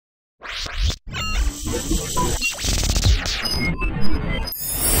Hi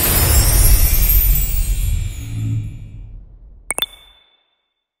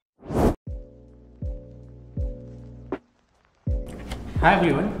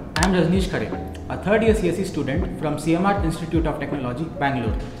everyone, I am Rajneesh Khare, a third year CSE student from CMRIT Institute of Technology,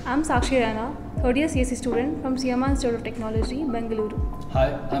 Bangalore. I am Sakshi Raina, third year CSE student from CMRIT Institute of Technology, Bangalore.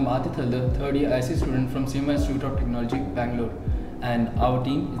 Hi, I am Aditya Haldar, third year IC student from CMRIT Institute of Technology, Bangalore, and our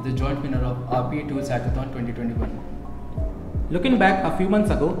team is the joint winner of RPATools Hackathon 2021. Looking back a few months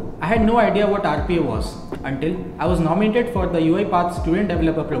ago, I had no idea what RPA was until I was nominated for the UIPath Student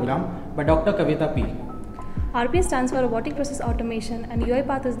Developer Program by Dr. Kavita P. RPA stands for Robotic Process Automation, and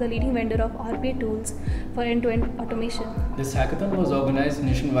UiPath is the leading vendor of RPA tools for end-to-end automation. This hackathon was organized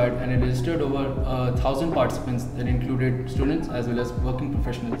nationwide and it registered over 1,000 participants that included students as well as working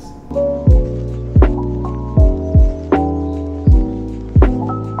professionals.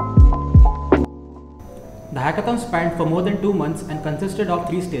 The hackathon spanned for more than 2 months and consisted of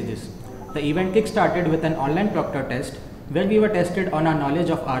 3 stages. The event kick-started with an online proctor test where we were tested on our knowledge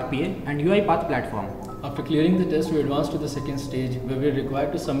of RPA and UiPath Platform. After clearing the test, we advanced to the second stage where we were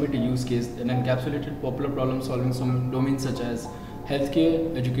required to submit a use case that encapsulated popular problem solving domains such as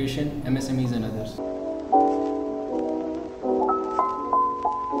healthcare, education, MSMEs and others.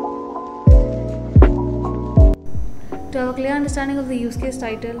 To have a clear understanding of the use case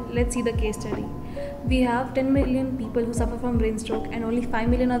title, let's see the case study. We have 10 million people who suffer from brain stroke and only 5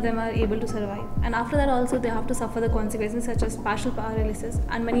 million of them are able to survive. And after that also they have to suffer the consequences such as partial paralysis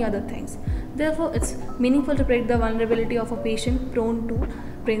and many other things. Therefore, it's meaningful to predict the vulnerability of a patient prone to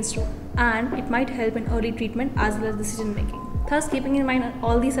brain stroke, and it might help in early treatment as well as decision making. Thus, keeping in mind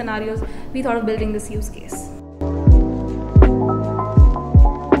all these scenarios, we thought of building this use case.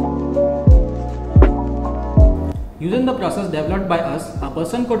 Using the process developed by us, a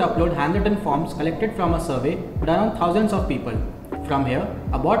person could upload handwritten forms collected from a survey done on thousands of people. From here,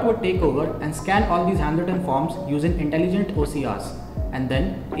 a bot would take over and scan all these handwritten forms using intelligent OCRs. And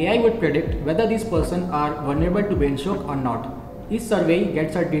then AI would predict whether these persons are vulnerable to brain stroke or not. Each survey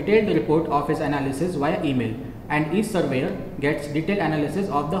gets a detailed report of his analysis via email, and each surveyor gets detailed analysis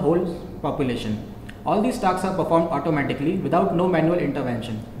of the whole population. All these tasks are performed automatically without no manual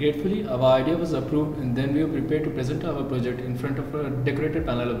intervention. Gratefully, our idea was approved and then we were prepared to present our project in front of a decorated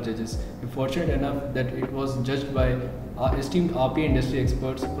panel of judges. We were fortunate enough that it was judged by our esteemed RPA industry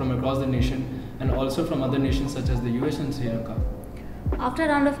experts from across the nation and also from other nations such as the US and Sri Lanka. After a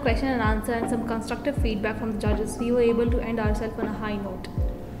round of question and answer and some constructive feedback from the judges, we were able to end ourselves on a high note.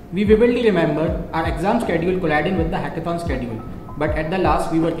 We vividly remember our exam schedule colliding with the hackathon schedule, but at the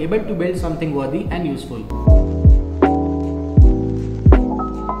last we were able to build something worthy and useful.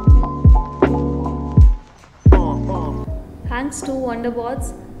 Thanks to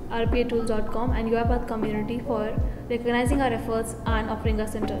Wonderbots, RPATools.com and UIPath community for recognizing our efforts and offering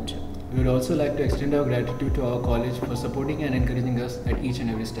us internship. We would also like to extend our gratitude to our college for supporting and encouraging us at each and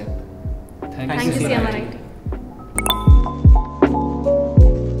every step. Thank you, CMRIT.